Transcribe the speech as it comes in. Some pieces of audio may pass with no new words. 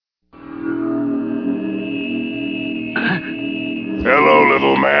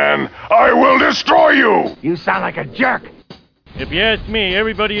little man. I will destroy you! You sound like a jerk. If you ask me,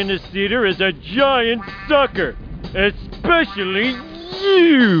 everybody in this theater is a giant sucker. Especially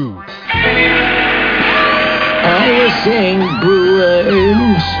you. I was saying,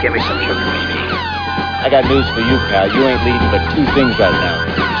 Brewers. Give me some sugar, baby. I got news for you, pal. You ain't leading but two things right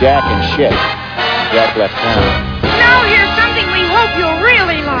now. Jack and shit. Jack left town. Now here's something we hope you'll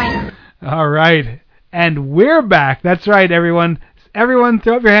really like. All right. And we're back. That's right, everyone. Everyone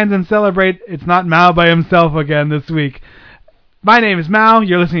throw up your hands and celebrate. It's not Mao by himself again this week. My name is Mao.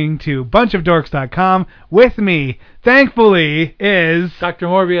 You're listening to bunchofdorks.com. With me, thankfully, is Dr.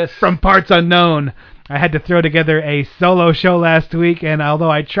 Morbius from Parts Unknown. I had to throw together a solo show last week, and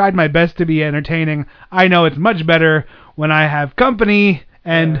although I tried my best to be entertaining, I know it's much better when I have company,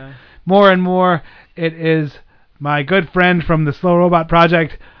 and more and more, it is my good friend from the Slow Robot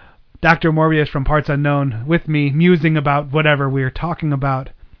Project, Dr. Morbius from Parts Unknown, with me, musing about whatever we're talking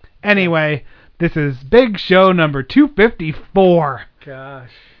about. Anyway, this is big show number 254.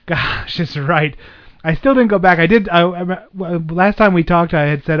 Gosh, it's right. I still didn't go back. I did. Last time we talked, I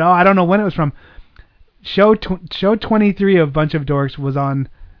had said, I don't know when it was from. Show 23 of Bunch of Dorks was on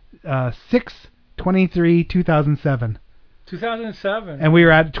 6/23/2007. 2007. And we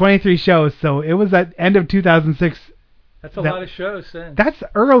were at 23 shows, so it was at end of 2006. That's a lot of shows then. That's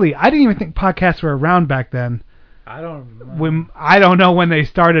early. I didn't even think podcasts were around back then. I don't know when they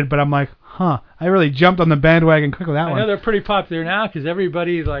started, but I'm like, I really jumped on the bandwagon quick with that one. I know they're pretty popular now because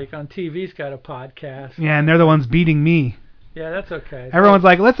everybody like on TV's got a podcast. Yeah, and they're the ones beating me. Yeah, that's okay. Everyone's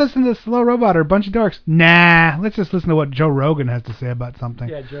like, let's listen to Slow Robot or Bunch of Dorks. Nah, let's just listen to what Joe Rogan has to say about something.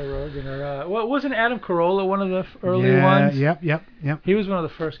 Yeah, Joe Rogan. Or wasn't Adam Carolla one of the early ones? Yep. He was one of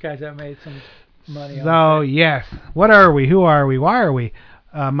the first guys that made some money. So, yes. What are we? Who are we? Why are we?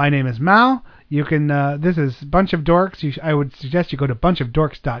 My name is Mao. You can. This is Bunch of Dorks. I would suggest you go to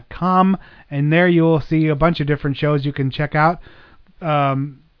bunchofdorks.com, and there you will see a bunch of different shows you can check out.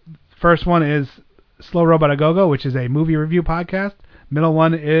 First one is Slow Robot A Go-Go, which is a movie review podcast. Middle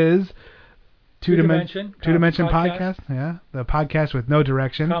one is Two Dimension podcast. Yeah, the podcast with no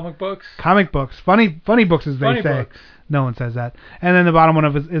direction. Comic books. Funny books, as they say. Books. No one says that. And then the bottom one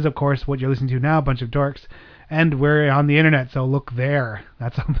is of course what you're listening to now, Bunch of Dorks, and we're on the internet, so look there.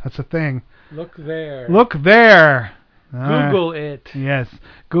 That's a thing. Look there. Google it. Yes,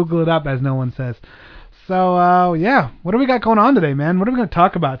 Google it up, as no one says. So what do we got going on today, man? What are we going to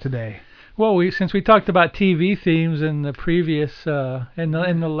talk about today? Well, since we talked about TV themes in the previous, in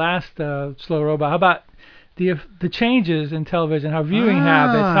the last Slow Robot, how about the changes in television, our viewing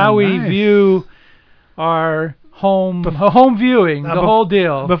habits, how we view our home viewing, the whole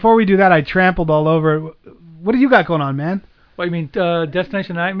deal. Before we do that, I trampled all over it. What do you got going on, man? What, you mean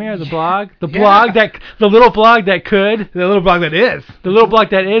Destination Nightmare, the blog? The little blog that could. The little blog that is. The little blog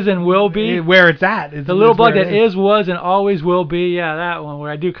that is and will be. Where it's at. The little blog that is, was, and always will be. Yeah, that one,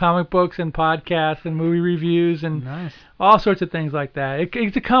 where I do comic books and podcasts and movie reviews and all sorts of things like that.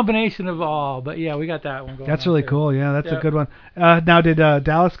 It's a combination of all, but yeah, we got that one going on. That's really cool. Yeah, that's a good one. Now, did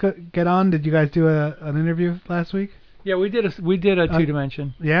Dallas get on? Did you guys do an interview last week? Yeah, we did a Two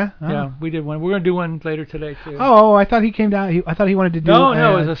Dimension. Yeah? Oh. Yeah, we did one. We're going to do one later today, too. Oh, I thought he came down. I thought he wanted to do... No,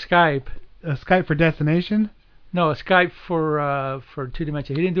 it was a Skype. A Skype for Destination? No, a Skype for Two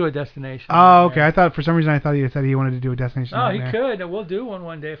Dimension. He didn't do a Destination. Oh, okay. For some reason, I thought he said he wanted to do a Destination. Oh, he could. We'll do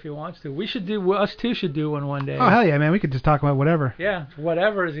one day if he wants to. Us two should do one day. Oh, hell yeah, man. We could just talk about whatever. Yeah,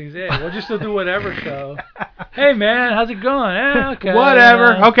 whatever is it. We'll just do whatever show. Hey, man, how's it going? Okay.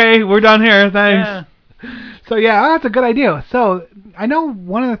 Whatever. Okay, we're done here. Thanks. Yeah. So yeah, that's a good idea. So I know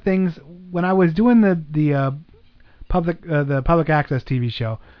one of the things when I was doing the public access TV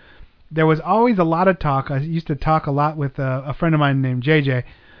show, there was always a lot of talk. I used to talk a lot with a friend of mine named JJ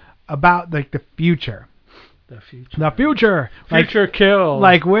about like the future. The future. Future kill.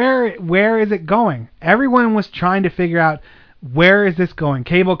 Like where is it going? Everyone was trying to figure out where is this going.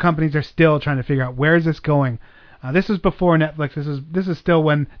 Cable companies are still trying to figure out where is this going. This was before Netflix. This is still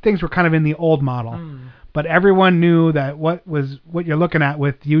when things were kind of in the old model. But everyone knew that what you're looking at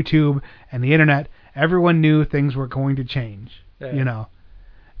with YouTube and the internet, everyone knew things were going to change. Yeah. You know.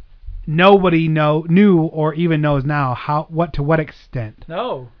 Nobody knew or even knows now to what extent.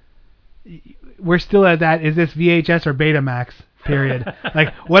 No. We're still at that. Is this VHS or Betamax? Period.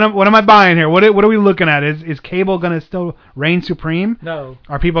 Like what am I buying here? What are we looking at? Is cable gonna still reign supreme? No.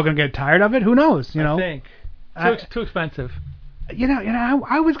 Are people gonna get tired of it? Who knows? You know. I think too expensive. You know,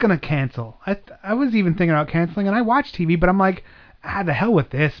 I was gonna cancel. I was even thinking about canceling, and I watch TV, but I'm like, the hell with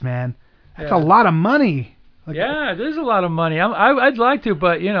this, man. That's a lot of money. Like, there's a lot of money. I'd like to,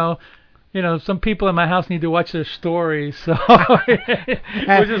 but you know, some people in my house need to watch their stories, so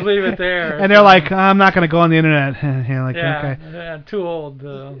we'll just leave it there. And they're like, I'm not going to go on the internet. Like, yeah, okay. Yeah, too old.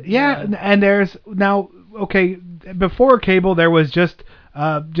 And there's now, okay, before cable there was just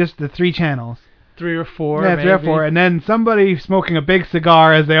the 3 channels. 3 or 4. Yeah, 3 or 4. And then somebody smoking a big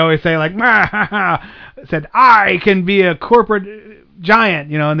cigar, as they always say, like, said, I can be a corporate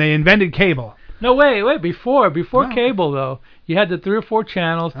giant, and they invented cable. No, wait. Before cable, though, you had the 3 or 4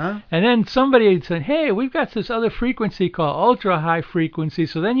 channels, and then somebody said, hey, we've got this other frequency called ultra high frequency.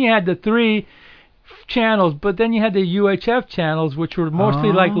 So then you had the 3 channels, but then you had the UHF channels, which were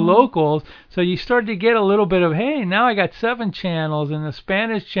mostly like locals. So you started to get a little bit of, hey, now I got 7 channels, and a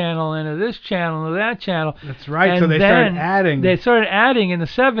Spanish channel, and this channel, and that channel. That's right. And so they started adding. They started adding in the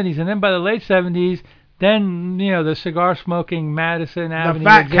 70s, and then by the late 70s, then, the cigar-smoking Madison Avenue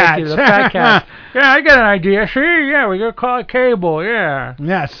executive, the fat cats. Yeah, I got an idea. See, yeah, we're going to call it cable, yeah.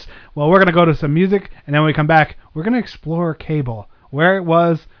 Yes. Well, we're going to go to some music, and then when we come back, we're going to explore cable. Where it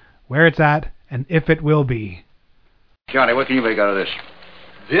was, where it's at, and if it will be. Johnny, what can you make out of this?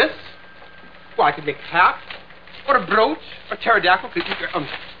 This? Well, I could make a hat, or a brooch, or pterodactyl.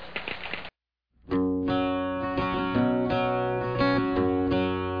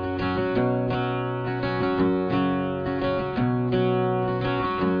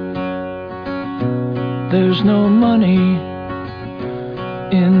 There's no money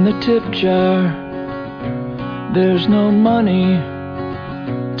in the tip jar. There's no money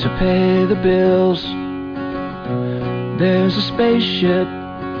to pay the bills. There's a spaceship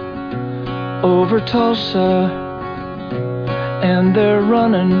over Tulsa, and they're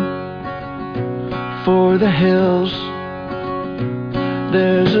running for the hills.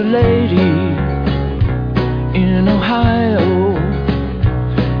 There's a lady in Ohio,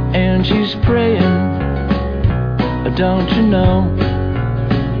 and she's praying. Don't you know,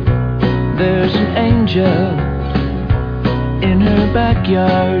 there's an angel in her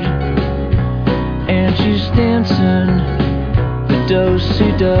backyard, and she's dancing the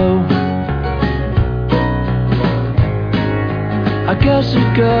do-si-do. I guess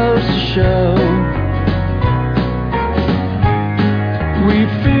it goes to show we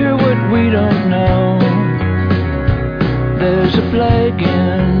fear what we don't know. There's a plague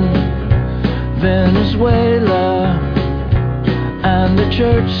in Venezuela, and the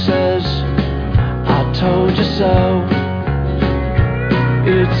church says, I told you so.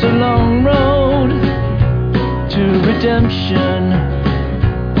 It's a long road to redemption.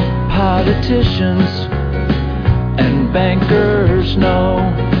 Politicians and bankers know.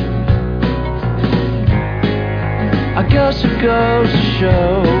 I guess it goes to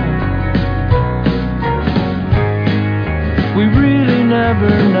show we really never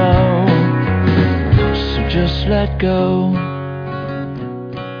know. So just let go.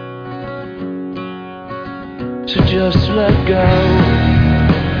 So just let go.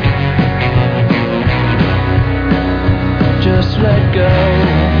 Just let go.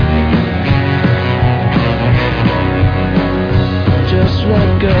 Just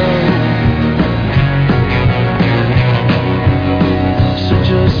let go. So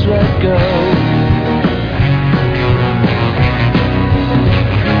just let go.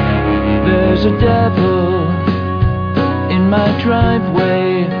 There's a devil in my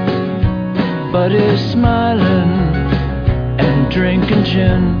driveway, but he's smiling and drinking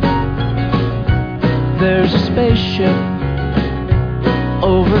gin. There's a spaceship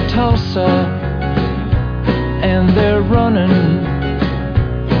over Tulsa, and they're running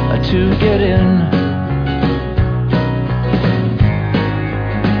to get in.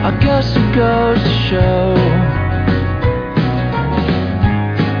 I guess it goes to show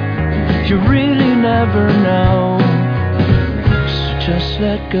you really never know. So just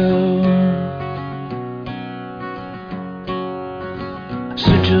let go.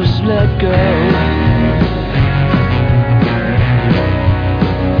 So just let go.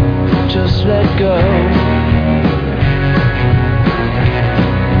 Just let go.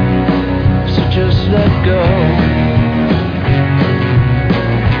 So just let go.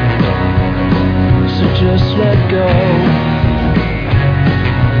 So just let go.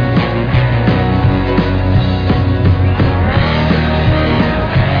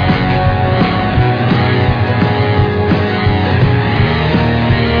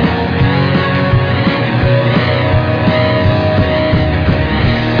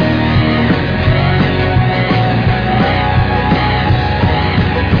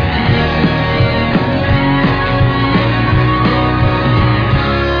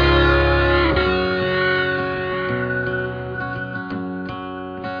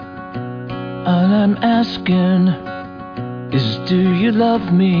 All I'm asking is, do you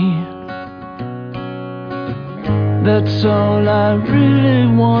love me? That's all I really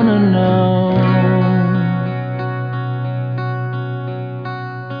wanna know.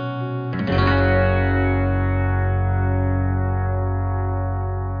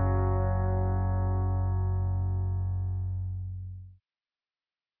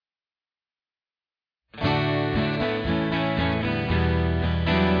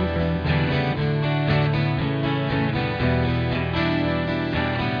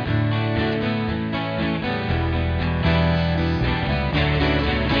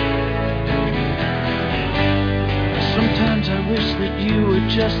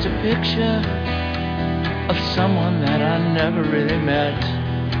 Just a picture of someone that I never really met.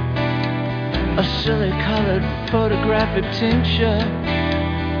 A silly colored photographic tincture,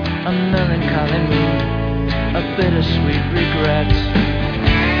 a melancholy mood, a bittersweet regret.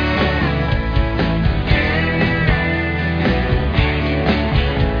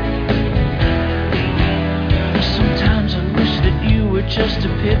 Sometimes I wish that you were just a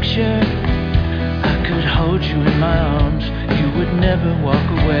picture. I could hold you in my arms, you would never walk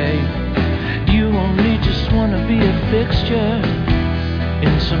away. You only just wanna be a fixture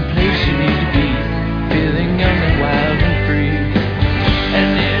in some place you need to be, feeling young and wild and free.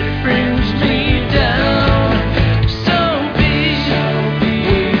 And it brings me down. So be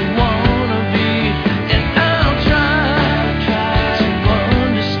where you wanna be, and I'll try to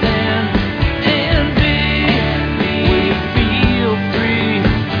understand and be where you feel free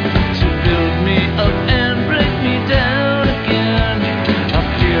to build me up and break me down again. I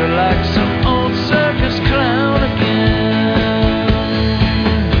feel like some old circus clown again.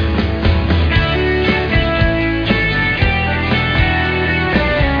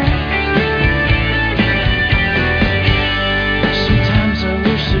 Sometimes I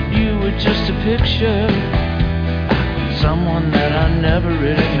wish that you were just a picture, someone that I never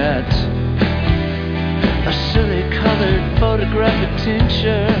really met. A silly colored photographic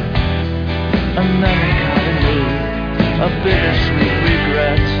tincture, a melancholy mood, a bittersweet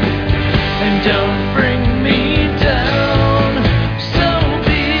regret. And don't bring me down. So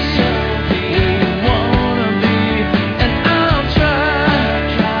be where you wanna be, and I'll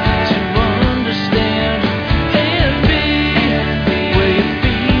try to understand and be where you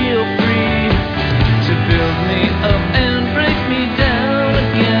feel free to build me up and break me down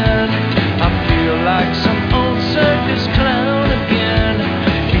again. I feel like some old circus clown again.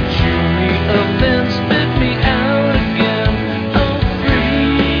 You chew me up then spit me out again. Oh,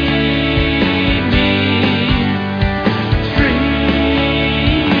 free me, free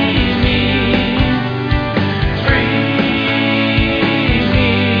me, free me,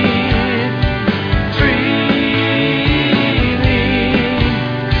 free me.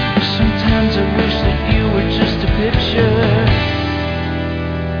 Sometimes I wish that you were just a picture.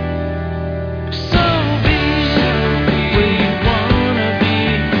 So be where you wanna be,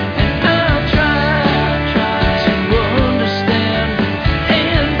 and I'll try to understand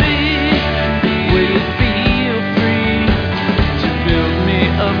and be where you feel free to build me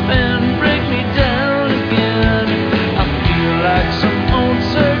up and break me down again. I feel like some old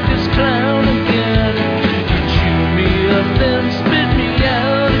circus clown again. You chew me up then spit me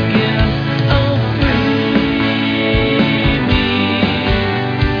out again. Oh, free me,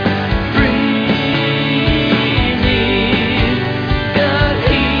 God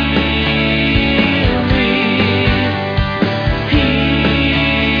heal me,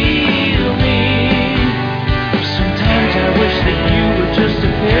 heal me. Sometimes I wish that you were just a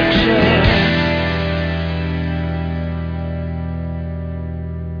picture.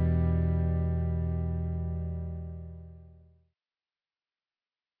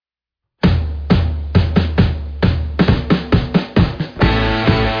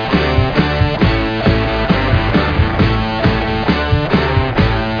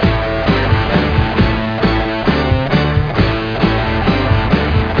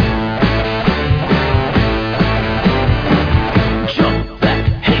 Jump back,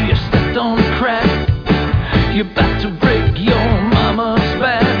 hey, you stepped on a crack. You're about to break your mama's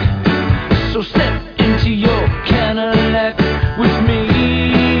back. So step into your Cadillac with me.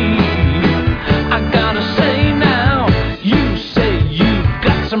 I gotta say now, you say you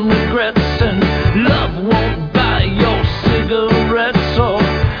got some regrets, and love won't buy your cigarettes or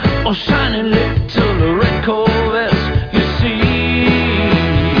shiny little red Corvettes. You see,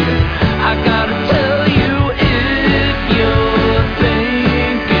 I gotta tell you, if you're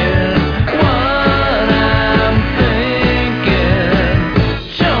thinking what I'm thinking,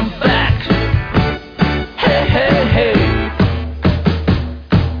 jump back, hey, hey, hey.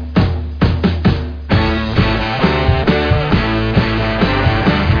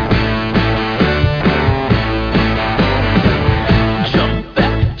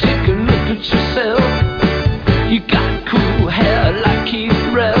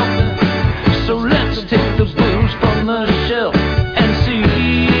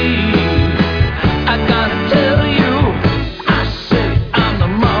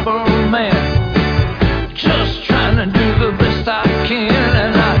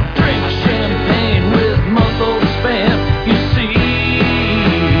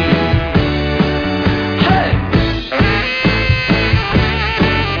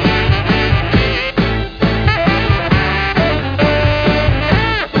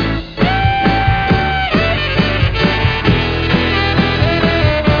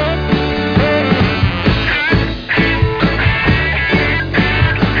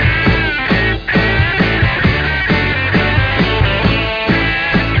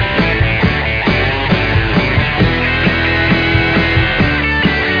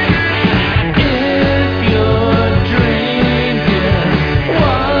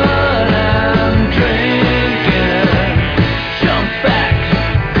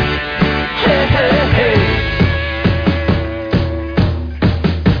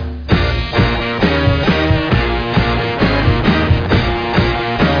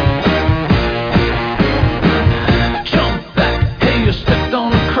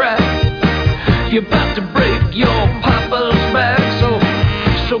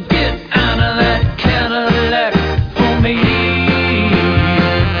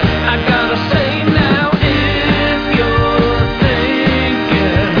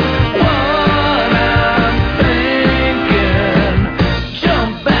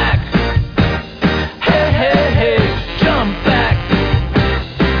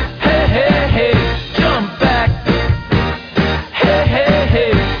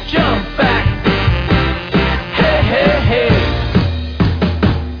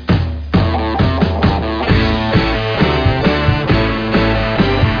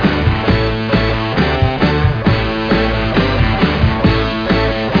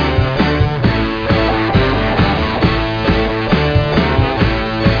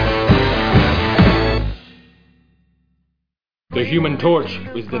 The Human Torch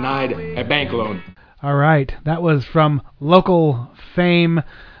was denied a bank loan. All right, that was from local fame,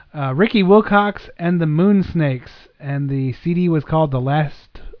 Ricky Wilcox and the Moonsnakes, and the CD was called The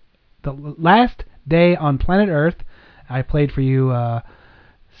Last Day on Planet Earth. I played for you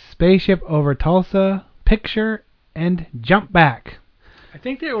Spaceship Over Tulsa, Picture, and Jump Back. I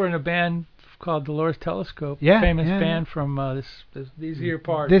think they were in a band called Dolores Telescope, famous band from these here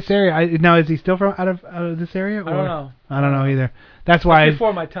parts. This area. Now, is he still from out of this area? Or? I don't know. I don't know either. That's why.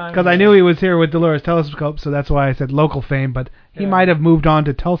 Before my time. Because I knew he was here with Dolores Telescope, so that's why I said local fame. But he might have moved on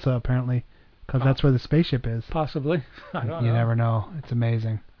to Tulsa apparently, because that's where the spaceship is. Possibly. I don't know. You never know. It's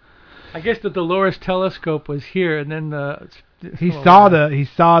amazing. I guess the Dolores Telescope was here, and then he saw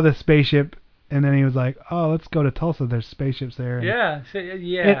the spaceship. And then he was like, "Oh, let's go to Tulsa. There's spaceships there." And yeah.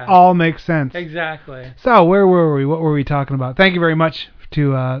 It all makes sense. Exactly. So where were we? What were we talking about? Thank you very much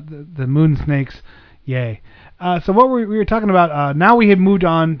to the Moonsnakes. Yay. So what we were talking about? Now we had moved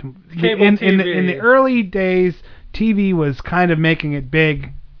on. Cable TV. In the early days, TV was kind of making it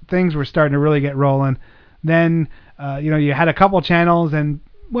big. Things were starting to really get rolling. Then you had a couple channels and.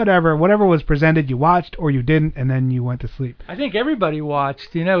 Whatever was presented, you watched or you didn't, and then you went to sleep. I think everybody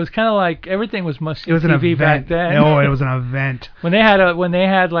watched. It was kind of like everything was must-see TV an event. Back then. Oh, it was an event. When they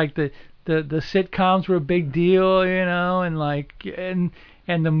had like the sitcoms were a big deal, and like and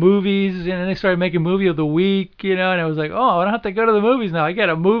the movies, and they started making movie of the week, and it was like, oh, I don't have to go to the movies now. I get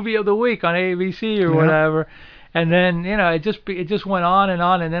a movie of the week on ABC or whatever. And then it just went on,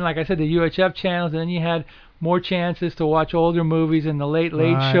 and then like I said, the UHF channels, and then you had more chances to watch older movies, and the late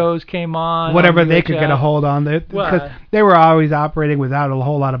shows came on. Whatever they could get a hold on, because they were always operating without a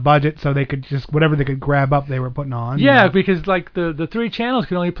whole lot of budget, so they could just whatever they could grab up, they were putting on. Yeah, because like the three channels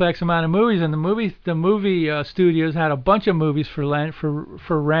could only play X amount of movies, and the movie studios had a bunch of movies for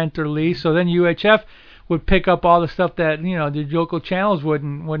rent or lease. So then UHF would pick up all the stuff that the local channels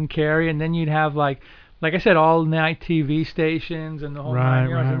wouldn't carry, and then you'd have like I said, all night TV stations and the whole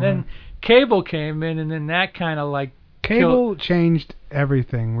nine yards, and then cable came in, and then that kind of like cable changed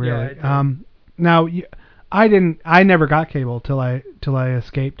everything really. Yeah, now I never got cable till I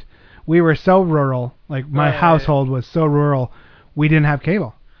escaped. We were so rural, like my household was so rural, we didn't have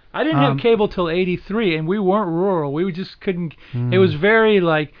cable. I didn't have cable till '83, and we weren't rural. We just couldn't. It was very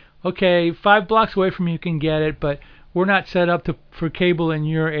like, okay, 5 blocks away from you can get it, but we're not set up for cable in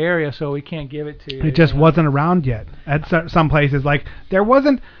your area, so we can't give it to you. It just wasn't around yet at some places. Like there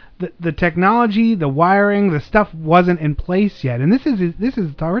wasn't the technology, the wiring, the stuff wasn't in place yet. And this is we're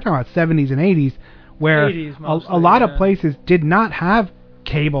talking about 70s and 80s, where 80s mostly, a lot of places did not have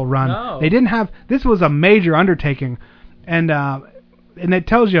cable run. No. They didn't have. This was a major undertaking, and it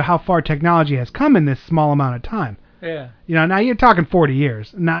tells you how far technology has come in this small amount of time. Yeah. Now you're talking 40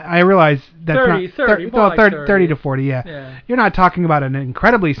 years. Now I realize that's 30 to 40. Yeah. You're not talking about an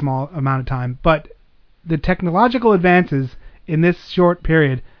incredibly small amount of time, but the technological advances in this short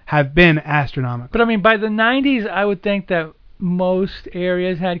period have been astronomical. But I mean, by the 90s, I would think that most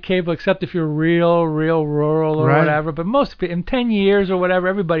areas had cable, except if you're real rural or whatever. But in 10 years or whatever,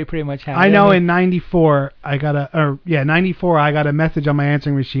 everybody pretty much had it. I know in 94, I got a message on my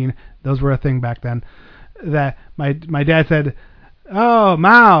answering machine. Those were a thing back then. That my dad said, "Oh,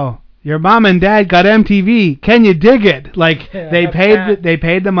 Mao, your mom and dad got MTV. Can you dig it?" Like they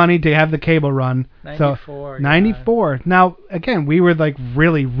paid the money to have the cable run. 94. So 94. Yeah. Now again, we were like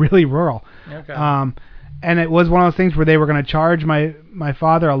really rural. Okay. And it was one of those things where they were going to charge my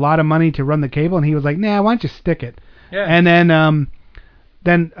father a lot of money to run the cable, and he was like, "Nah, why don't you stick it?" Yeah. And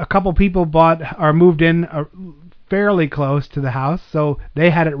then a couple people bought or moved in fairly close to the house, so they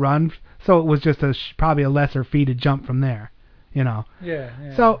had it run. So it was just probably a lesser fee to jump from there, Yeah.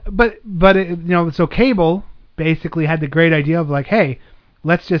 So, but so cable basically had the great idea of like, hey,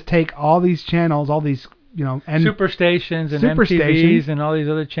 let's just take all these channels, all these, and Superstations and MTVs and all these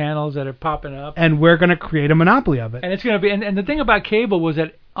other channels that are popping up, and we're gonna create a monopoly of it. And it's gonna be, and the thing about cable was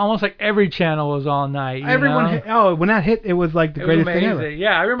that almost like every channel was all night. When that hit, it was like the greatest thing ever.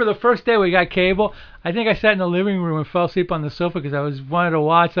 Yeah, I remember the first day we got cable. I think I sat in the living room and fell asleep on the sofa because I wanted to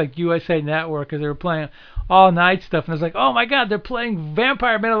watch like USA Network because they were playing all night stuff, and I was like, oh my God, they're playing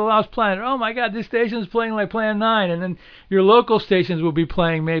Vampire Man of the Lost Planet. Oh my God, this station's playing like Plan 9, and then your local stations will be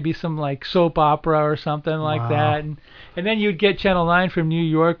playing maybe some like soap opera or something like that, and then you'd get Channel 9 from New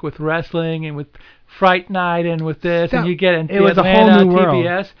York with wrestling and with Fright Night and with this, and you get it was Atlanta, a whole new TBS.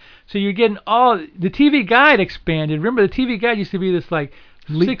 world. So you're getting the TV Guide expanded. Remember, the TV Guide used to be this like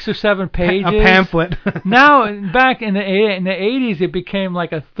 6 or 7 pages. A pamphlet. Now, back in the 80s, it became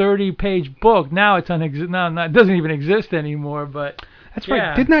like a 30-page book. Now it's it doesn't even exist anymore. But that's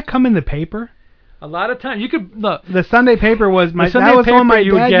right. Didn't that come in the paper? A lot of times you could look. The Sunday paper was my. The Sunday that was paper one my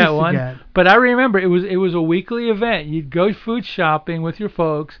you would dad get used to one. get. But I remember it was a weekly event. You'd go food shopping with your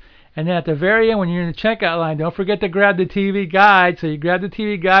folks, and then at the very end when you're in the checkout line, don't forget to grab the TV guide. So you grab the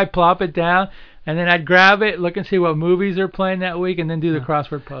TV guide, plop it down, and then I'd grab it, look and see what movies are playing that week, and then do the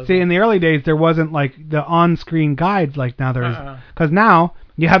crossword puzzle. See, in the early days, there wasn't like the on-screen guides like now there is. Because now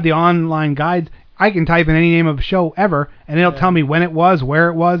you have the online guides. I can type in any name of a show ever, and it'll tell me when it was, where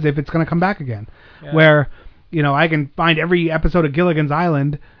it was, if it's going to come back again. Yeah. Where, I can find every episode of Gilligan's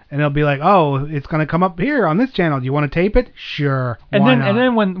Island, and it'll be like, oh, it's going to come up here on this channel. Do you want to tape it? Sure. And why then not? and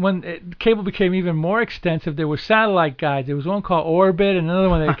then when cable became even more extensive, there were satellite guides. There was one called Orbit, and another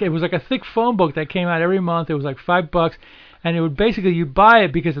one it was like a thick phone book that came out every month. It was like $5, and it would basically you buy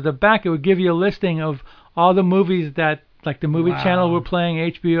it because at the back it would give you a listing of all the movies that. Like the movie channel were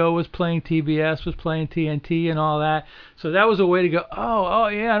playing, HBO was playing, TBS was playing, TNT and all that. So that was a way to go, oh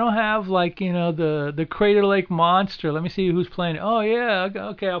yeah, I don't have like, the Crater Lake Monster. Let me see who's playing it. Oh yeah,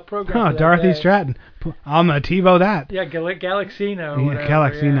 okay, I'll program for that Dorothy day. Stratton. I'm going to TiVo that. Yeah, Galaxina or whatever.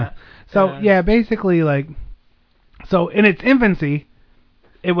 Galaxina. So basically so in its infancy,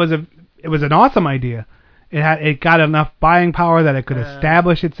 it was an awesome idea. It got enough buying power that it could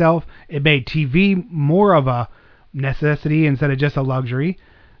establish itself. It made TV more of a necessity instead of just a luxury,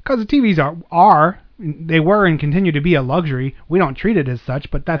 because the TVs they were and continue to be a luxury. We don't treat it as such,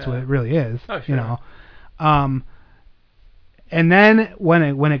 but that's what it really is. Oh, sure. And then when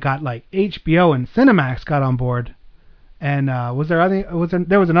it got like HBO and Cinemax got on board, and there was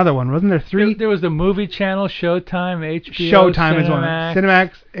another one, wasn't there? Three. There was the movie channel, Showtime, HBO, Showtime Cinemax. is one.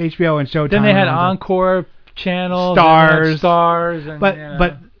 Cinemax, HBO, and Showtime. Then they had Encore channels, Stars, and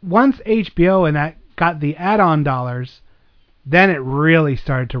but once HBO and that got the add-on dollars, then it really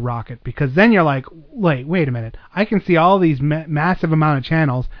started to rocket, because then you're like, wait a minute, I can see all these massive amount of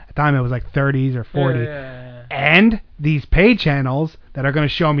channels. At the time it was like 30s or 40, and these paid channels that are going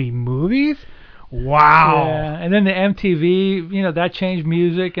to show me movies. Wow. Yeah, and then the MTV, that changed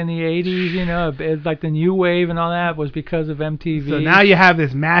music in the 80s, it's like the new wave and all that was because of MTV. So now you have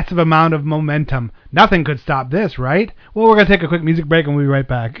this massive amount of momentum. Nothing could stop this, right? Well, we're going to take a quick music break and we'll be right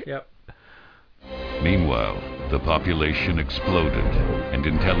back. Yep. Meanwhile, the population exploded and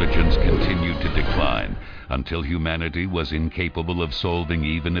intelligence continued to decline until humanity was incapable of solving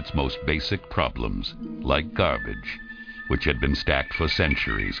even its most basic problems, like garbage, which had been stacked for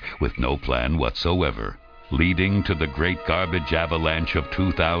centuries with no plan whatsoever, leading to the great garbage avalanche of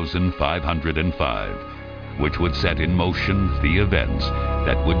 2505, which would set in motion the events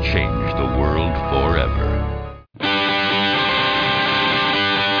that would change the world forever.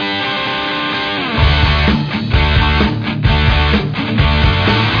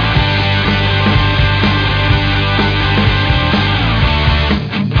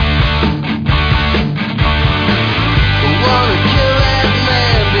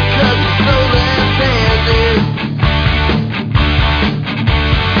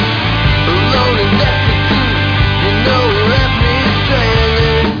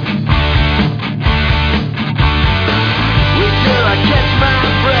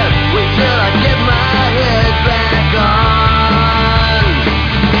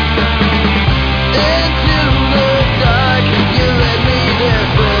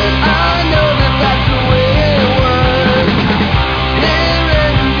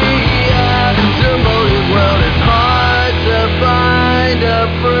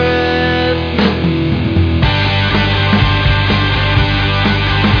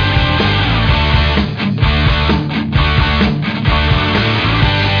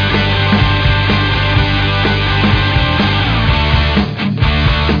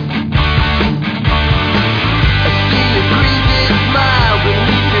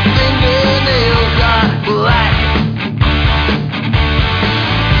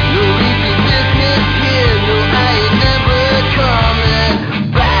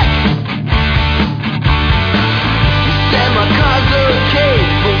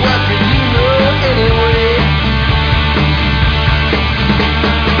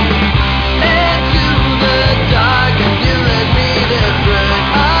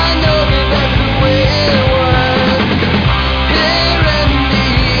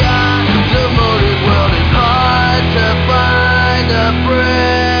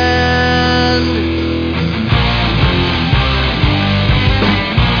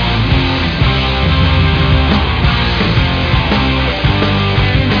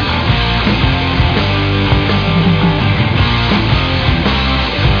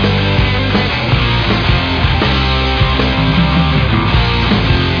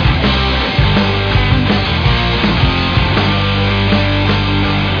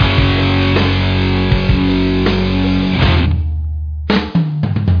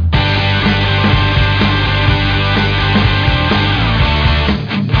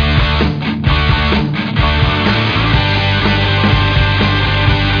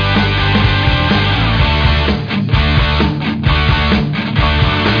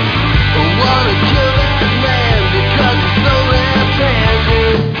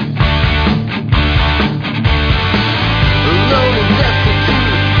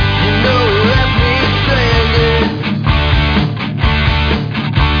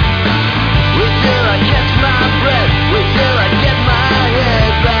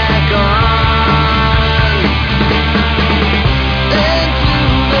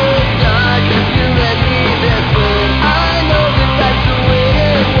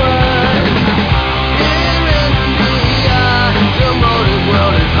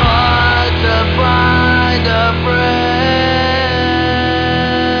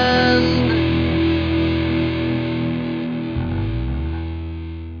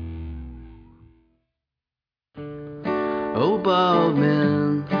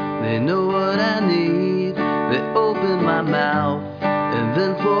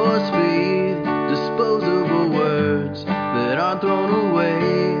 force feed disposable words that aren't thrown away,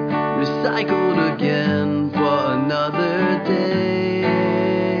 recycled again for another day.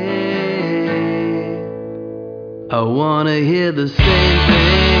 I wanna hear the same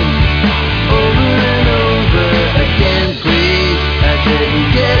thing over and over again, please. I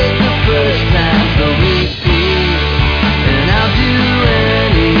didn't get it the first time, so repeat. And I'll do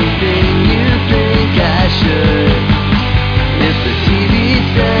anything you think I should. If the TV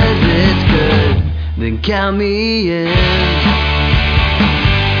says it's good, then count me in.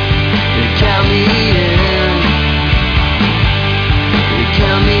 Then count me in. Then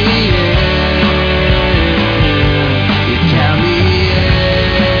count me in. Then count me in.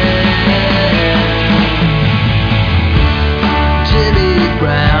 Jimmy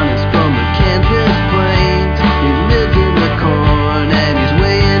Brown is from the Kansas plains. He lives in the corn and he's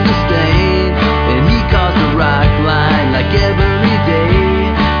way into stain. And he calls the rock line like every day.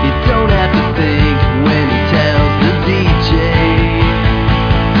 You don't have to think when he tells the DJ.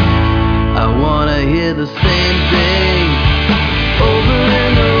 I wanna hear the same thing over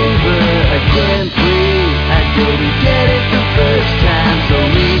and over again, please. I didn't get it the first time, so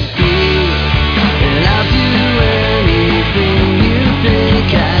repeat. And I'll do anything you think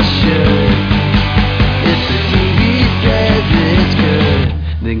I should. If the TV says it's good,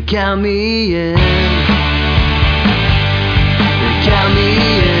 then count me in. Then count me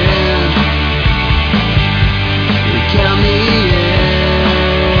in. Then count me in.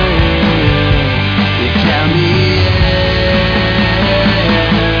 Then count me in.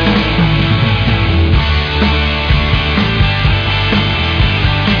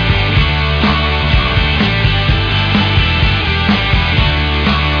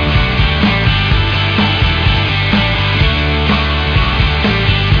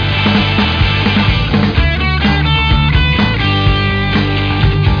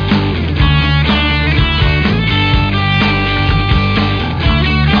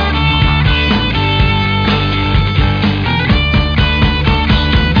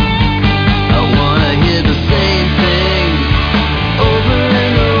 I wanna hear the same thing over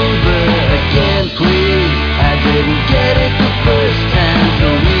and over again, please. I didn't get it the first time, so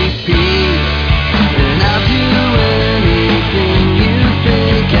repeat. And I'll do anything you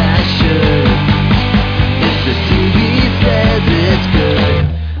think I should. If the TV says it's good,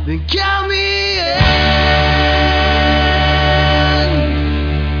 then count me in.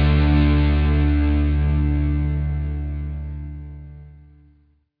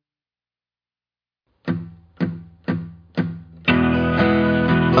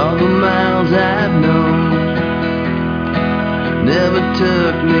 All the miles I've known never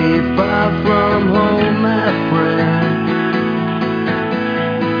took me far from home, my friend.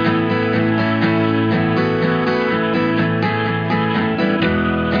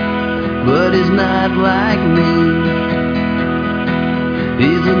 But he's not like me.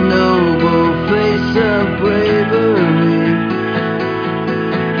 He's a noble face of bravery.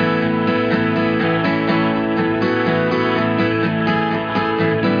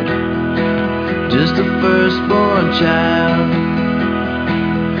 Just a firstborn child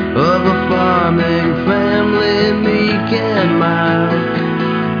of a farming family, meek and mild.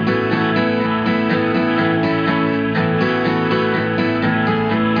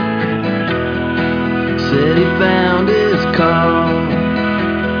 Said he found his call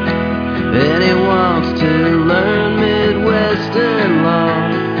and he wants to learn Midwestern law.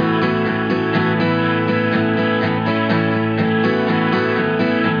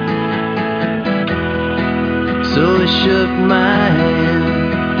 So he shook my hand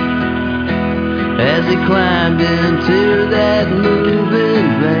as he climbed into that moving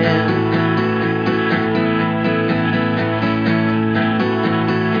van.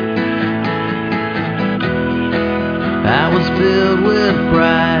 I was filled with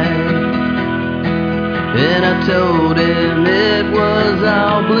pride, and I told him it was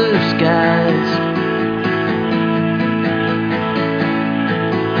all blue skies.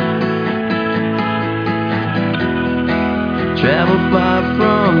 Traveled far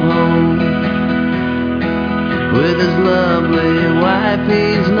from home with his lovely wife,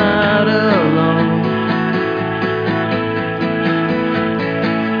 he's not alone.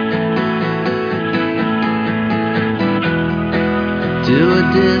 To a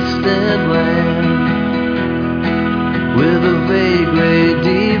distant land with a vaguely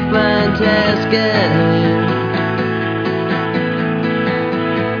defined task at hand.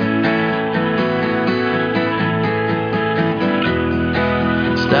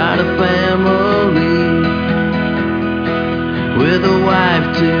 Start a family with a wife,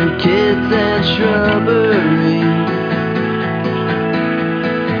 2 kids, and shrubbery.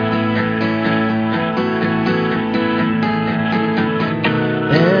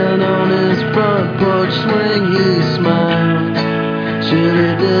 porch swing he smiled.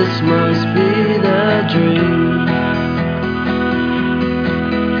 Surely this must be the dream.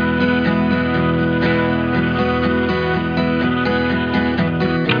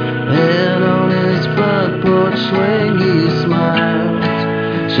 And on his front porch swing he smiled.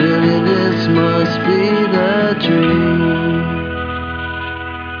 Surely this must be the dream.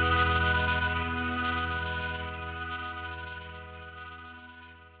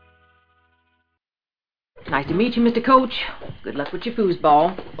 Nice to meet you, Mr. Coach. Good luck with your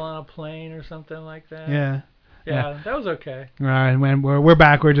foosball. On a plane or something like that. Yeah. Yeah, that was okay. All right, when we're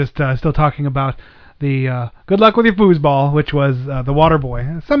back, we're just still talking about the Good Luck with Your Foosball, which was The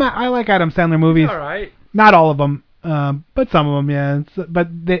Waterboy. I like Adam Sandler movies. All right. Not all of them, but some of them, yeah. But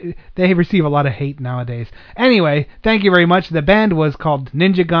they receive a lot of hate nowadays. Anyway, thank you very much. The band was called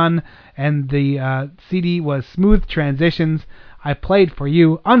Ninja Gun, and the CD was Smooth Transitions. I played for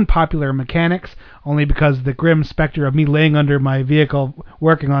you Unpopular Mechanics, only because the grim specter of me laying under my vehicle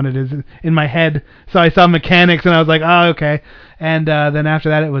working on it is in my head. So I saw Mechanics and I was like, oh, okay. And then after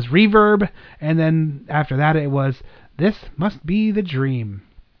that it was Reverb, and then after that it was This Must Be the Dream.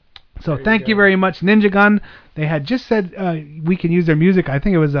 So thank you very much, Ninja Gun. They had just said we can use their music, I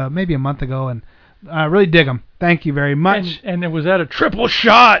think it was maybe a month ago, and I really dig them. Thank you very much. And was that a triple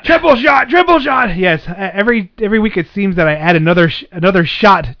shot? Triple shot. Yes. Every week it seems that I add another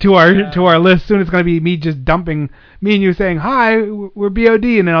shot to our list. Soon it's going to be me just dumping, me and you saying, hi, we're BOD,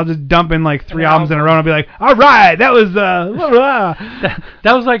 and then I'll just dump in like 3 albums in a row, and I'll be like, all right, that was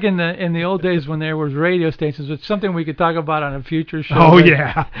that was like in the old days when there was radio stations, which is something we could talk about on a future show. Oh,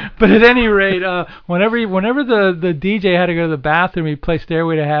 yeah. But at any rate, whenever the DJ had to go to the bathroom, he'd play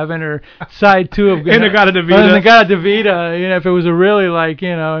Stairway to Heaven or side 2 of Inagata-Devita. Inagata-Devita, if it was a really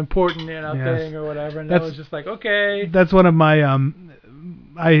important thing or whatever, and that was just like, okay. That's one of my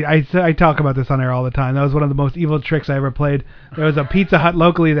I talk about this on air all the time. That was one of the most evil tricks I ever played. There was a Pizza Hut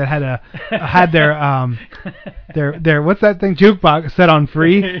locally that had their what's that thing, jukebox set on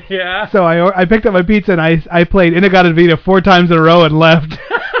free. Yeah. So I picked up my pizza and I played Inagata-Devita 4 times in a row and left.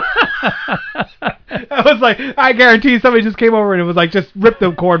 I was like, I guarantee somebody just came over and it was like just ripped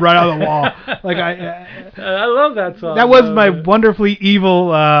the cord right out of the wall. Like I love that song. That was my wonderfully evil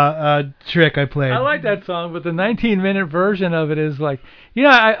trick I played. I like that song, but the 19-minute version of it is like,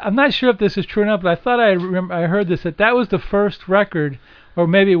 I'm not sure if this is true or not, but I thought I heard this, that was the first record, or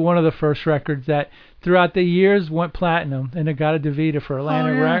maybe one of the first records that throughout the years went platinum, and Inagata-Devita for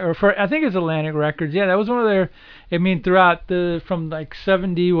Atlantic or for, I think it's Atlantic Records. Yeah, that was one of their, throughout from like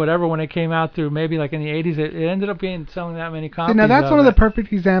 70 whatever when it came out through maybe like in the 80s, it ended up selling that many copies. See, now that's one of the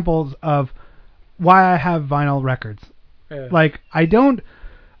perfect examples of why I have vinyl records. Yeah. Like I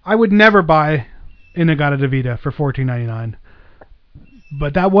would never buy Inagata-Devita for $14.99.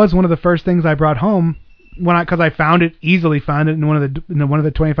 But that was one of the first things I brought home because I easily found it in one of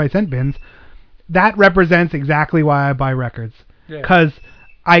the 25-cent bins. That represents exactly why I buy records. Because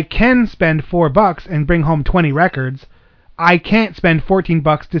I can spend $4 and bring home 20 records. I can't spend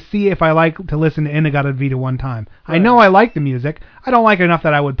 $14 to see if I like to listen to Inagata-Devita one time. Right. I know I like the music. I don't like it enough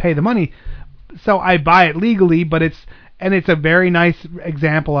that I would pay the money. So I buy it legally, but it's a very nice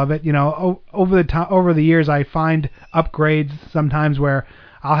example of it. Over the years, I find upgrades sometimes where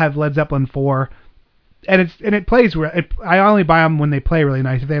I'll have Led Zeppelin 4, and it plays. I only buy them when they play really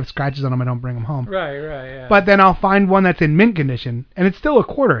nice. If they have scratches on them, I don't bring them home. Right, yeah. But then I'll find one that's in mint condition, and it's still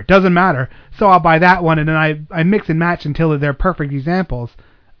 $0.25. It doesn't matter. So I'll buy that one, and then I mix and match until they're perfect examples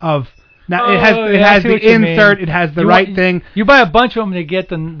of. Now it has the insert. It has the right thing. You buy a bunch of them to get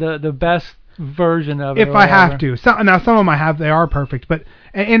the best version of it. If I have to. Some of them I have, they are perfect. But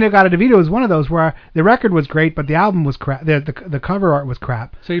Inagata-Devita was one of those where the record was great, but the album was crap. The cover art was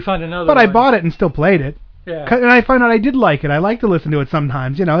crap. So you found another But one. I bought it and still played it. Yeah. And I find out I did like it. I like to listen to it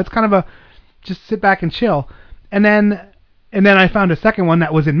sometimes. It's kind of just sit back and chill. And then I found a second one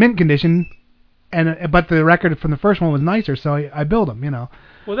that was in mint condition, but the record from the first one was nicer, so I built them,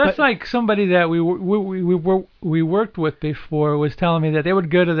 Well, that's like somebody that we worked with before was telling me that they would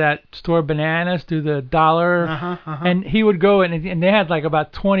go to that store Bananas, do the dollar, and he would go and they had like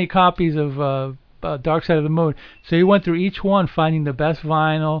about 20 copies of Dark Side of the Moon. So he went through each one, finding the best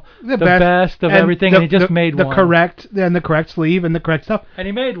vinyl, the best of everything, and he just made one. The correct sleeve and the correct stuff. And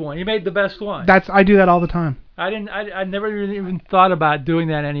he made one. He made the best one. I do that all the time. I never even thought about doing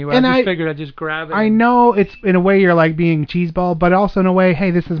that anyway. I just figured I'd just grab it. I know it's in a way you're like being cheeseball, but also in a way, hey,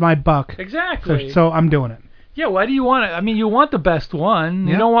 this is my buck. Exactly. So I'm doing it. Yeah, why do you want it? I mean, you want the best one.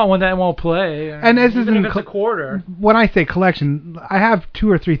 Yeah. You don't want one that won't play. And this even if it's a quarter. When I say collection, I have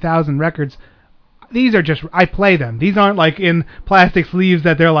 2,000 or 3,000 records. These are just, I play them. These aren't like in plastic sleeves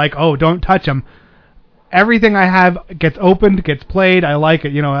that they're like, oh, don't touch them. everything I have gets opened, gets played. I like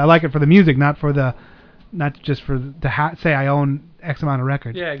it. I like it for the music, not just for say I own X amount of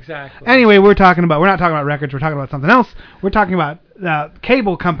records. Yeah, exactly. Anyway, we're not talking about records. We're talking about something else. We're talking about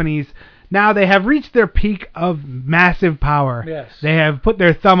cable companies. Now they have reached their peak of massive power. Yes. They have put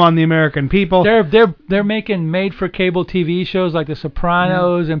their thumb on the American people. They're making made-for-cable TV shows like The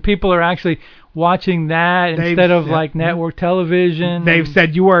Sopranos, and people are actually watching that instead of like network television. They've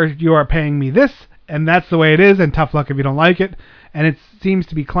said you are paying me this, and that's the way it is, and tough luck if you don't like it. And it seems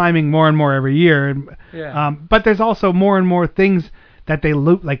to be climbing more and more every year. Yeah. But there's also more and more things that they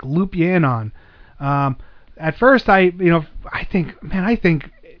loop you in on. At first, I think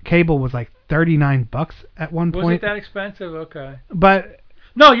cable was like $39 at one point. Was it that expensive? Okay. But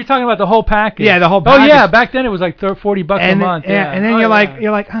no, you're talking about the whole package. Yeah, the whole package. Oh yeah, back then it was like $40 a month. Yeah. And then you're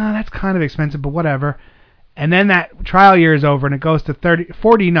like, oh, that's kind of expensive, but whatever. And then that trial year is over and it goes to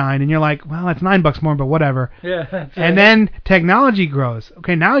 $49, and you're like, well, that's $9 more, but whatever. Yeah. And then technology grows.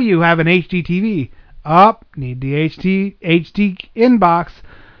 Okay, now you have an HD TV. Need the HD inbox.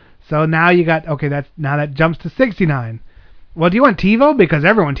 So now you got that jumps to $69. Well, do you want TiVo? Because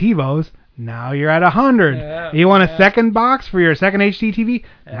everyone TiVos. Now you're at $100. Yeah, you want a second box for your second HD TV?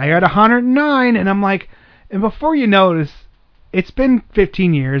 Now you're at $109. And I'm like, and before you notice, it's been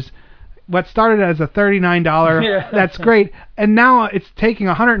 15 years. What started as a $39, that's great. And now it's taking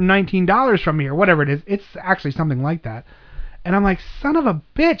 $119 from me or whatever it is. It's actually something like that. And I'm like, son of a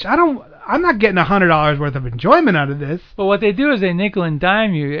bitch, I'm not getting $100 worth of enjoyment out of this. Well, what they do is they nickel and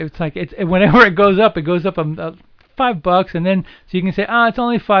dime you. It's like whenever it goes up $5, and then so you can say, it's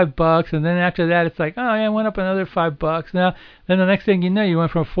only $5, and then after that it's like, it went up another $5. Now then the next thing you know, you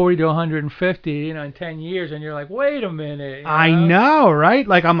went from 40 to 150, in 10 years, and you're like, wait a minute. I know, right?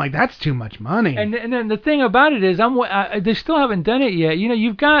 Like I'm like, that's too much money. And then the thing about it is, they still haven't done it yet.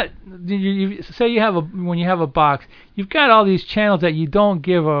 You've got say when you have a box, you've got all these channels that you don't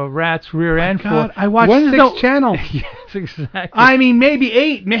give a rat's rear end for. I watch 6 channels. Yes, exactly. I mean, maybe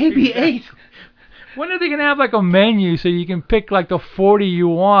 8, maybe 8. When are they going to have like a menu so you can pick like the 40 you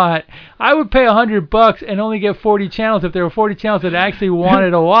want? I would pay $100 and only get 40 channels if there were 40 channels that I actually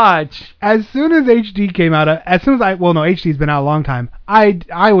wanted to watch. As soon as HD came out, HD's been out a long time.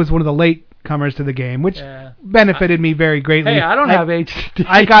 I was one of the late comers to the game, which benefited me very greatly. Hey, I don't have HD.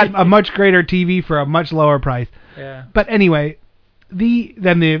 I got a much greater TV for a much lower price. Yeah. But anyway,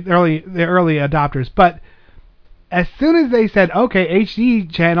 than the early adopters. But as soon as they said, okay, HD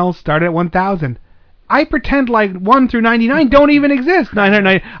channels start at 1,000. I pretend like 1 through 99 don't even exist.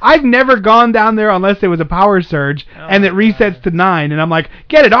 999. I've never gone down there unless there was a power surge and it resets to 9, and I'm like,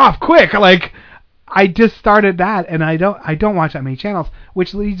 get it off quick. Like, I just started that, and I don't watch that many channels,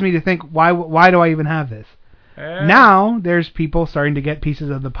 which leads me to think, why do I even have this? Now there's people starting to get pieces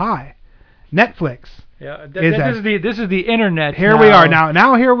of the pie. Netflix. Yeah, this is the internet. Here we are now.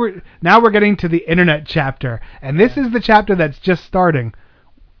 Now we're getting to the internet chapter, and this is the chapter that's just starting.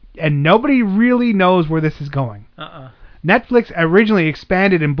 And nobody really knows where this is going. Netflix originally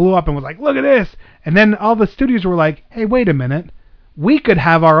expanded and blew up and was like, look at this. And then all the studios were like, hey, wait a minute. We could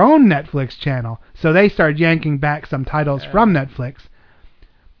have our own Netflix channel. So they started yanking back some titles from Netflix.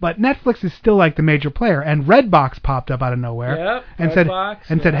 But Netflix is still like the major player. And Redbox popped up out of nowhere and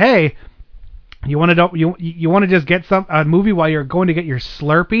said, hey, you want to just get a movie while you're going to get your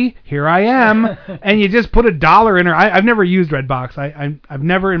Slurpee? Here I am. And you just put $1 in her. I've never used Redbox. I've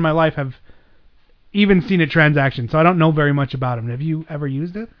never in my life have even seen a transaction, so I don't know very much about them. Have you ever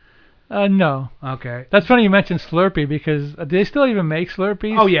used it? No. Okay. That's funny you mentioned Slurpee, because do they still even make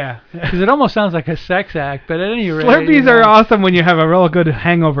Slurpees? Oh, yeah. Because it almost sounds like a sex act, but at any rate... Slurpees are awesome when you have a real good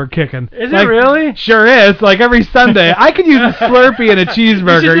hangover kicking. Is it really? Sure is. Like every Sunday. I could use a Slurpee and a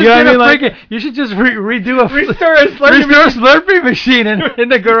cheeseburger. You know what I mean? You should just restore a Slurpee machine in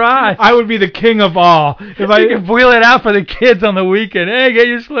the garage. I would be the king of all. If I could wheel it out for the kids on the weekend. Hey, get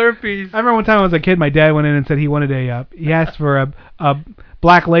your Slurpees. I remember one time I was a kid, my dad went in and said he wanted he asked for a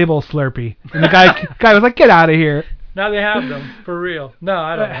Black Label Slurpee. And the guy was like, get out of here. Now they have them, for real. No,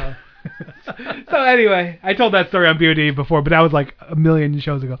 I don't know. So anyway, I told that story on BOD before, but that was like a million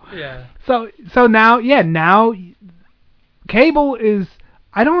shows ago. Yeah. So now cable is,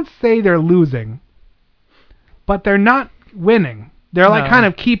 I don't say they're losing, but they're not winning. They're like kind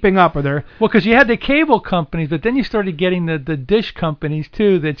of keeping up, or they're... Well, because you had the cable companies, but then you started getting the dish companies,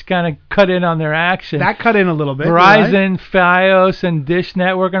 too, that's kind of cut in on their action. That cut in a little bit. Verizon, Fios, and Dish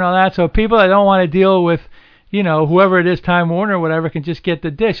Network and all that. So people that don't want to deal with, whoever it is, Time Warner or whatever, can just get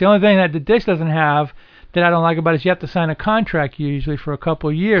the dish. The only thing that the dish doesn't have that I don't like about it is you have to sign a contract usually for a couple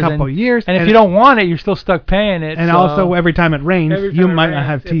of years. And if you don't want it, you're still stuck paying it. And so also, every time it rains, you might not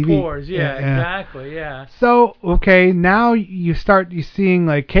have TV. It pours. Yeah, exactly. Yeah. So okay, now you seeing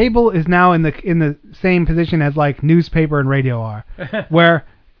like cable is now in the same position as like newspaper and radio are, where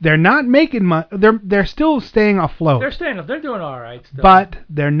they're not making money. They're still staying afloat. They're doing all right still. But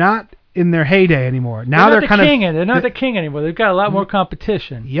they're not in their heyday anymore. Now they're kind of they're not the king anymore. They've got a lot more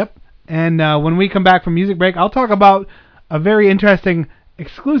competition. Yep. And when we come back from music break, I'll talk about a very interesting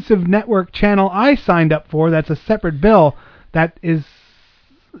exclusive network channel I signed up for. That's a separate bill that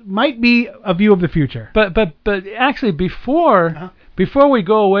might be a view of the future. But actually before we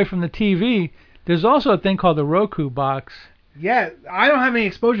go away from the TV, there's also a thing called the Roku box. Yeah, I don't have any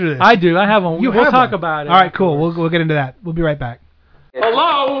exposure to this. I do. I have one. We'll talk about it. All right, cool. We'll get into that. We'll be right back.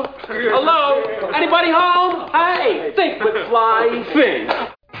 Hello? Anybody home? Hey, think with fly. Think.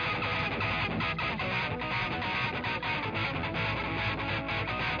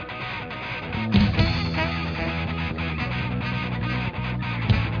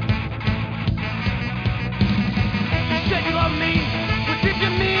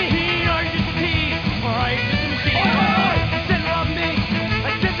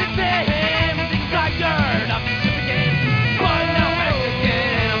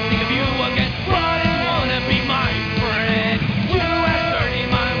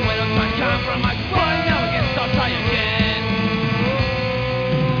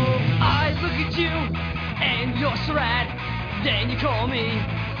 Then you call me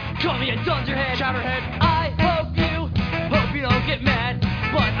a dunderhead, chowderhead. I hope you don't get mad,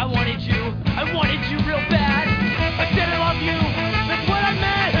 but I wanted you real bad. I said I love you, that's what I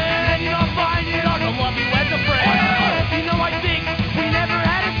meant, and you don't find it hard to love you as a friend. You know I think we never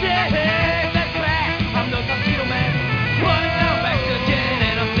had a day, that's bad. I'm no tuxedo man, but now I'm back again,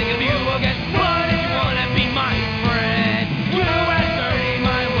 and I'm thinking of you again. What if you wanna be my friend? You had dirty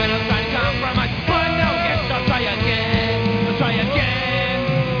mind when I'm trying to compromise, but now I guess I'll try again. Try again.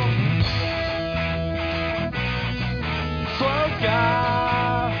 Slow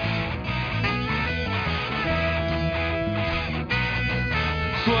guy.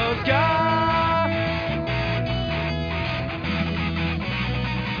 Slow guy.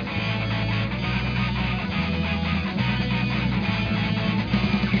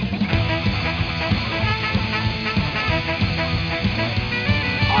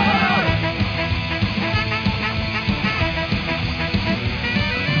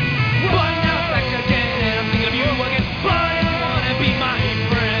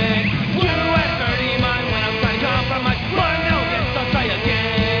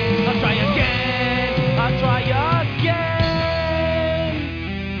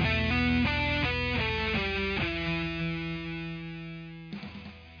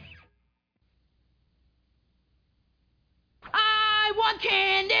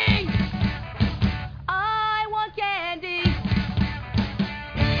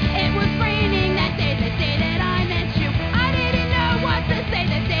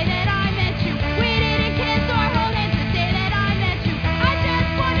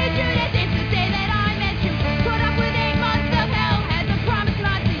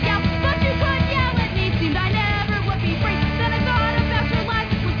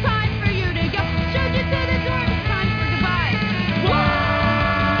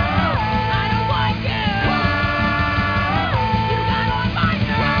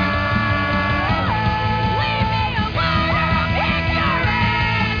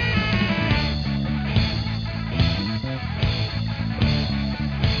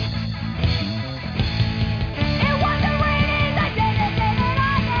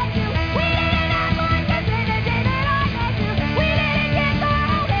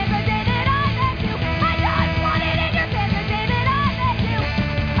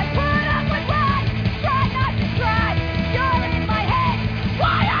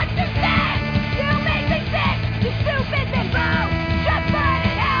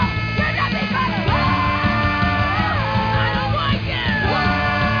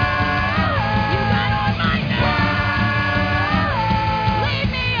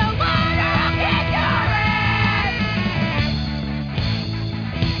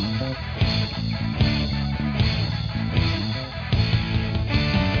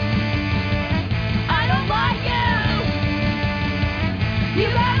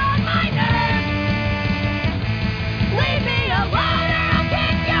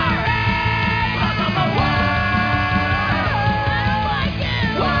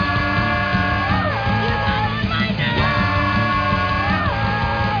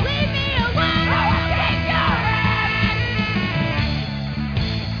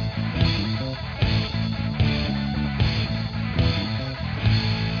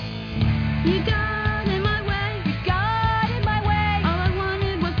 You got in my way. You got in my way. All I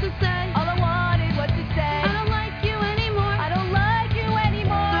wanted was to say. All I wanted was to say. I don't like you anymore. I don't like you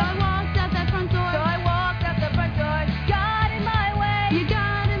anymore. So I walked out that front door. So I walked out the front door. You got in my way. You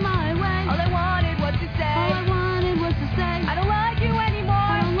got in my way. All I wanted was to say. All I wanted was to say. I don't like you anymore.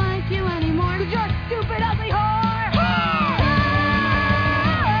 I don't like you anymore. 'Cause you're a stupid, ugly whore.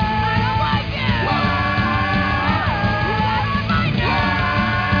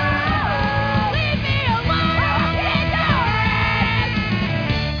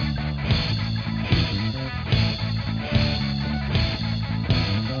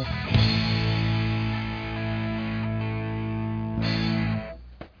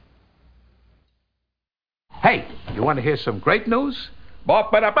 Hey, you want to hear some great news? All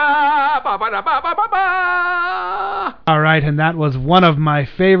right, and that was one of my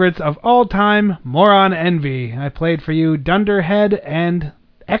favorites of all time, Moron Envy. I played for you Dunderhead and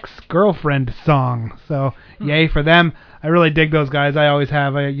Ex-Girlfriend song. So, yay for them. I really dig those guys. I always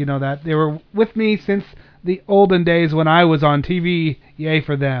have. You know that. They were with me since the olden days when I was on TV. Yay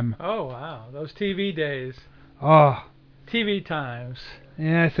for them. Oh, wow. Those TV days. Oh. TV times.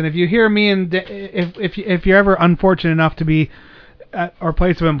 Yes, and if you hear me and if you're ever unfortunate enough to be at our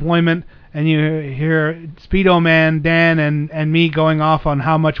place of employment and you hear Speedo Man, Dan, and me going off on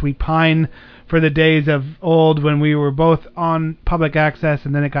how much we pine for the days of old when we were both on public access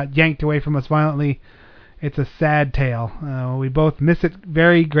and then it got yanked away from us violently, it's a sad tale. We both miss it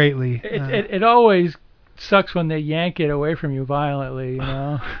very greatly. It always sucks when they yank it away from you violently, you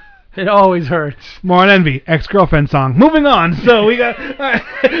know. It always hurts. More on Envy, Ex-Girlfriend song. Moving on. So we got.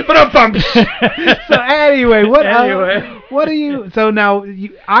 So anyway, what do you? So now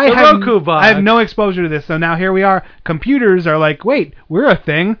I have Roku box. I have no exposure to this. So now here we are. Computers are like, wait, we're a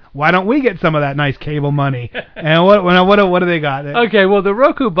thing. Why don't we get some of that nice cable money? And what do they got? Okay, well the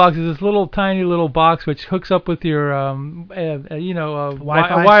Roku box is this little tiny little box which hooks up with your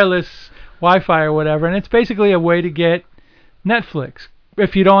Wi-Fi? wireless Wi-Fi or whatever, and it's basically a way to get Netflix.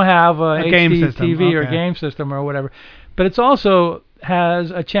 If you don't have a game HD system, TV or okay. game system or whatever. But it's also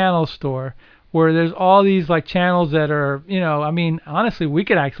has a channel store where there's all these like channels that are, I mean, honestly, we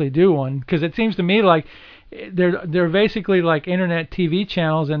could actually do one because it seems to me like they're basically like internet TV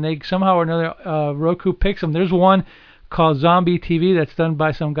channels and they somehow or another Roku picks them. There's one called Zombie TV that's done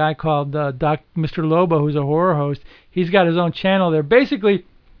by some guy called Mr. Lobo, who's a horror host. He's got his own channel there. Basically,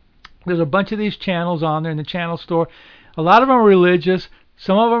 there's a bunch of these channels on there in the channel store. A lot of them are religious.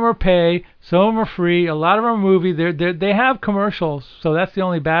 Some of them are pay, some of them are free, a lot of them are movie. They have commercials, so that's the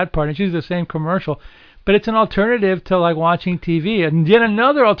only bad part. It's usually the same commercial. But it's an alternative to like watching TV, and yet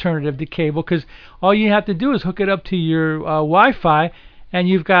another alternative to cable, because all you have to do is hook it up to your Wi-Fi, and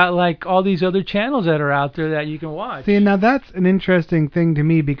you've got like all these other channels that are out there that you can watch. See, now that's an interesting thing to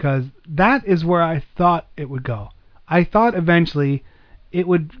me because that is where I thought it would go. I thought eventually it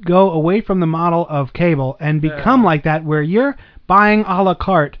would go away from the model of cable and become like that, where you're buying a la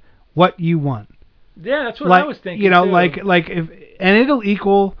carte what you want. Yeah, that's what I was thinking. You know, too. like if, and it'll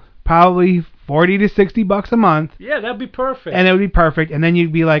equal probably $40 to $60 a month. Yeah, that'd be perfect. And it would be perfect. And then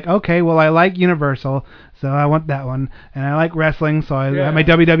you'd be like, okay, well, I like Universal, so I want that one. And I like wrestling, so I have my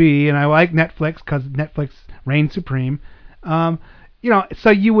WWE. And I like Netflix because Netflix reigns supreme. So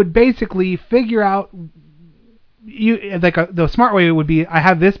you would basically figure out. The smart way would be, I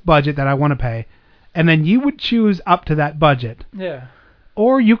have this budget that I want to pay. And then you would choose up to that budget. Yeah.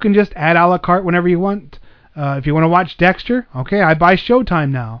 Or you can just add a la carte whenever you want. If you want to watch Dexter, okay, I buy Showtime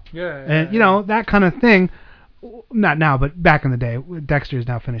now. Yeah. And, that kind of thing. Not now, but back in the day. Dexter is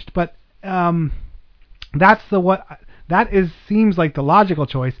now finished. But seems like the logical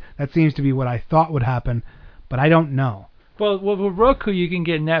choice. That seems to be what I thought would happen. But I don't know. Well, with Roku, you can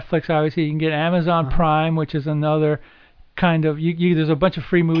get Netflix, obviously. You can get Amazon Prime, which is another kind of there's a bunch of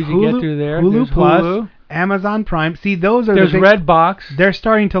free movies you get through there. Hulu There's Plus, Hulu. Amazon Prime. See, those are there's Redbox. They're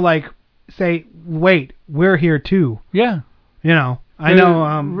starting to say, wait, we're here too. Yeah. I know.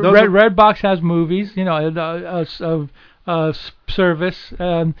 Redbox has movies. A service.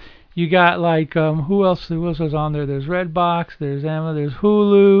 You got who else is on there? There's Redbox. There's Amazon. There's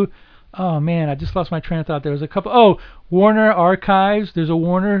Hulu. Oh man, I just lost my train of thought. There was a couple. Oh, Warner Archives. There's a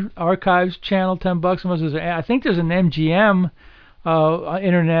Warner Archives channel, $10 a month. I think there's an MGM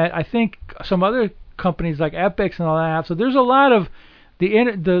internet. I think some other companies like Epix and all that have. So there's a lot of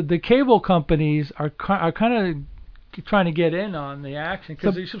the cable companies are kind of trying to get in on the action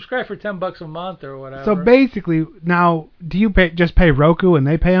because So- you subscribe for $10 a month or whatever. So basically, now, do you just pay Roku and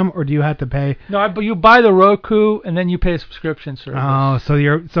they pay them, or do you have to pay? No, but you buy the Roku and then you pay a subscription service. Oh, so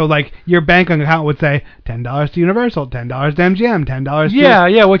your bank account would say $10 to Universal, $10 to MGM, $10 to...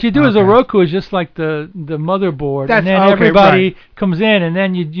 Yeah. What you do is a Roku is just like the motherboard, That's- and then okay, everybody right. comes in, and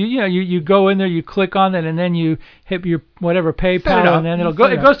then you go in there, you click on it, and then you hit your whatever Set it PayPal, up. and then You it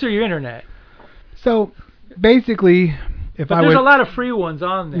set it goes up. through your internet. So basically, if But I there's would, a lot of free ones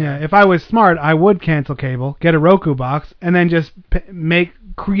on there. yeah, if I was smart, I would cancel cable, get a Roku box, and then just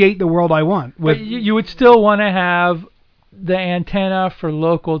create the world I want. But you would still want to have the antenna for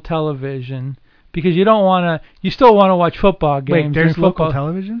local television because you still want to watch football games. Wait, there's during football. local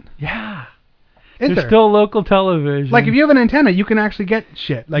television? Yeah. Is There's there? still local television. Like if you have an antenna, you can actually get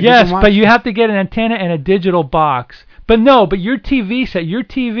shit. Like yes, you can watch... but you have to get an antenna and a digital box. But your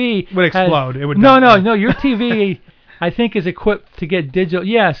TV would explode. It would No, die. your TV I think is equipped to get digital.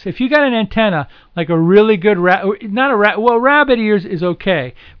 Yes, if you got an antenna, like a really good rabbit ears is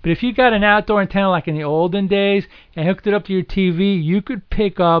okay. But if you got an outdoor antenna like in the olden days and hooked it up to your TV, you could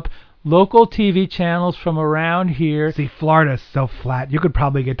pick up local TV channels from around here. See, Florida's so flat. You could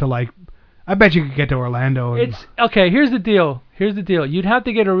probably get to I bet you could get to Orlando. And... It's okay. Here's the deal. You'd have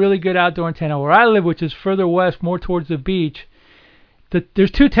to get a really good outdoor antenna. Where I live, which is further west, more towards the beach,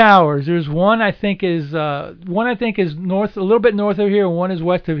 there's two towers. There's one I think is north, a little bit north of here, and one is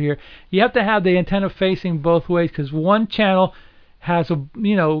west of here. You have to have the antenna facing both ways because one channel has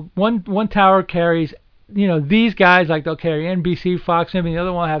one tower carries these guys, like they'll carry NBC, Fox, and the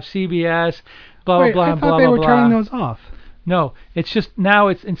other one will have CBS, blah blah Wait, blah I thought blah they blah were blah. turning those off. No, it's just now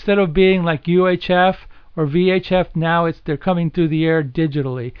it's instead of being like UHF or VHF, now they're coming through the air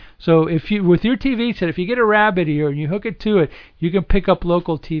digitally. So if you with your TV set, if you get a rabbit ear and you hook it to it, you can pick up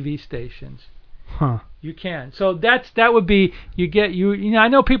local TV stations. Huh. You can. So that would be I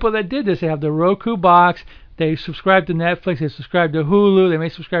know people that did this. They have the Roku box. They subscribe to Netflix. They subscribe to Hulu. They may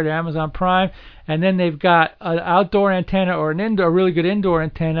subscribe to Amazon Prime, and then they've got an outdoor antenna or a really good indoor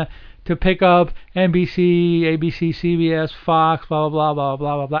antenna to pick up NBC, ABC, CBS, Fox, blah blah blah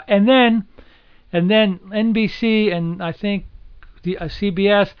blah blah blah, and then NBC and I think the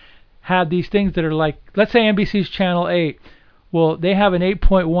CBS have these things that are like, let's say NBC's Channel 8. Well, they have an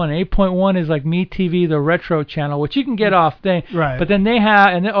 8.1. 8.1 is like MeTV, the retro channel, which you can get off thing. Right. But then they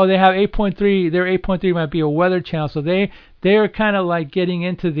have they have 8.3. Their 8.3 might be a weather channel, so they are kind of like getting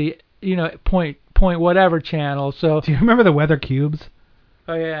into the point whatever channel. So do you remember the weather cubes?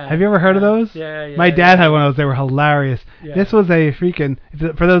 Oh yeah. Have you ever heard of those? Yeah. My dad had one of those. They were hilarious. Yeah. This was a freaking.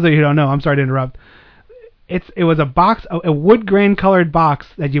 For those of you who don't know, I'm sorry to interrupt. It was a box, a wood grain colored box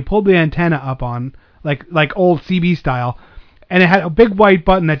that you pulled the antenna up on, like old CB style, and it had a big white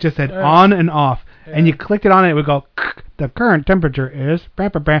button that just said on and off. Yeah. And you clicked it on it, it would go. The current temperature is,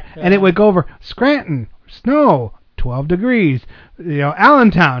 and it would go over Scranton, snow, 12 degrees.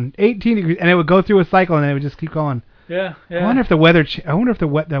 Allentown, 18 degrees, and it would go through a cycle, and it would just keep going. Yeah. I wonder if the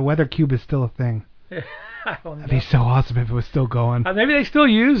weather cube is still a thing. I don't know. That'd be so awesome if it was still going. Maybe they still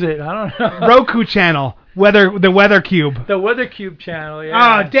use it. I don't know. Roku channel, the weather cube. The weather cube channel.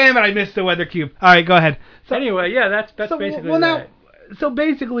 Yeah. Oh damn it! I missed the weather cube. All right, go ahead. So, anyway, yeah, that's basically. Well, now, so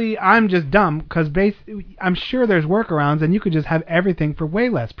basically, I'm just dumb because I'm sure there's workarounds, and you could just have everything for way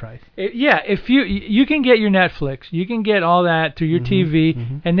less price. If you can get your Netflix, you can get all that through your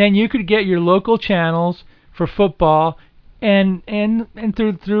TV, and then you could get your local channels for football, and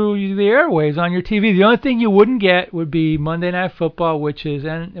through the airwaves on your TV. The only thing you wouldn't get would be Monday Night Football, which is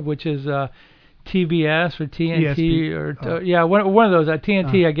TBS or TNT or one of those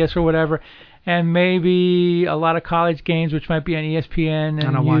TNT I guess or whatever, and maybe a lot of college games which might be on ESPN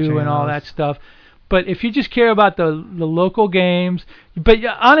and all that stuff. But if you just care about the local games, but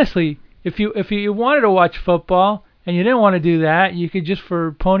honestly, if you wanted to watch football and you didn't want to do that, you could just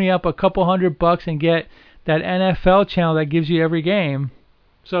pony up a couple $100 and get that NFL channel that gives you every game.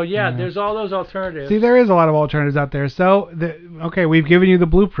 So there's all those alternatives. See, there is a lot of alternatives out there. So we've given you the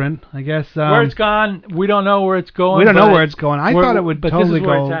blueprint, I guess. Where it's gone, we don't know where it's going. We don't know where it's going. I thought it would totally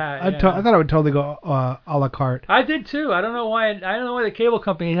go. I thought it would totally go a la carte. I did too. I don't know why the cable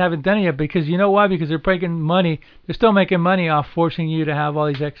companies haven't done it yet. Because you know why? Because they're making money. They're still making money off forcing you to have all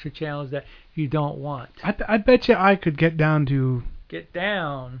these extra channels that you don't want. I bet you I could get down to.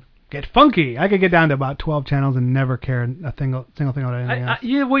 Get funky. I could get down to about 12 channels and never care a single thing about anything else.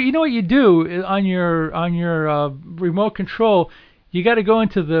 Well, you know what you do on your remote control, you got to go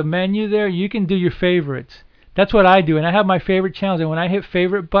into the menu there. You can do your favorites. That's what I do, and I have my favorite channels. And when I hit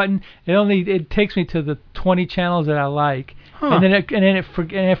favorite button, it takes me to the 20 channels that I like, and then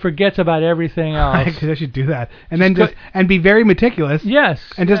it forgets about everything else. I should do that, and then and be very meticulous. Yes,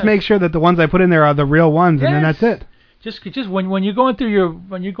 and just make sure that the ones I put in there are the real ones, and then that's it. Just when you're going through your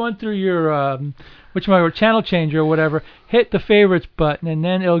channel changer or whatever, hit the favorites button, and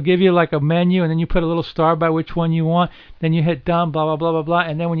then it'll give you like a menu, and then you put a little star by which one you want. Then you hit done, blah blah blah blah blah,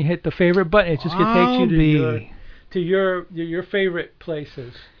 and then when you hit the favorite button, it just takes you to your favorite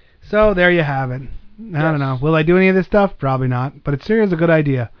places. So there you have it. I don't know. Will I do any of this stuff? Probably not. But it sure is a good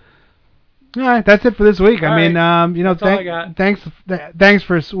idea. All right, that's it for this week. Thanks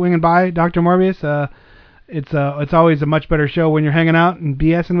for swinging by, Dr. Morbius. It's always a much better show when you're hanging out and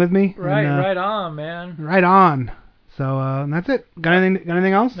BSing with me. Right, right on, man. Right on. So that's it. Got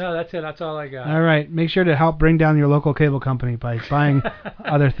anything else? No, that's it. That's all I got. All right. Make sure to help bring down your local cable company by buying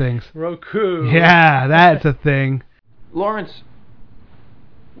other things. Roku. Yeah, that's a thing. Lawrence,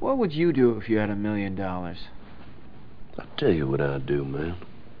 what would you do if you had $1 million? I'll tell you what I'd do, man.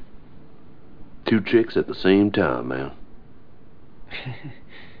 2 chicks at the same time, man.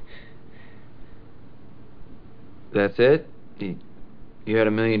 That's it? You had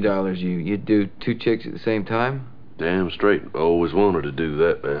 $1 million. You'd do 2 chicks at the same time? Damn straight. I always wanted to do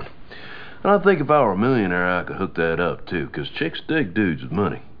that, man. And I think if I were a millionaire, I could hook that up, too, because chicks dig dudes with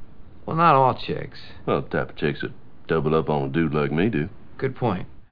money. Well, not all chicks. Well, the type of chicks that double up on a dude like me do. Good point.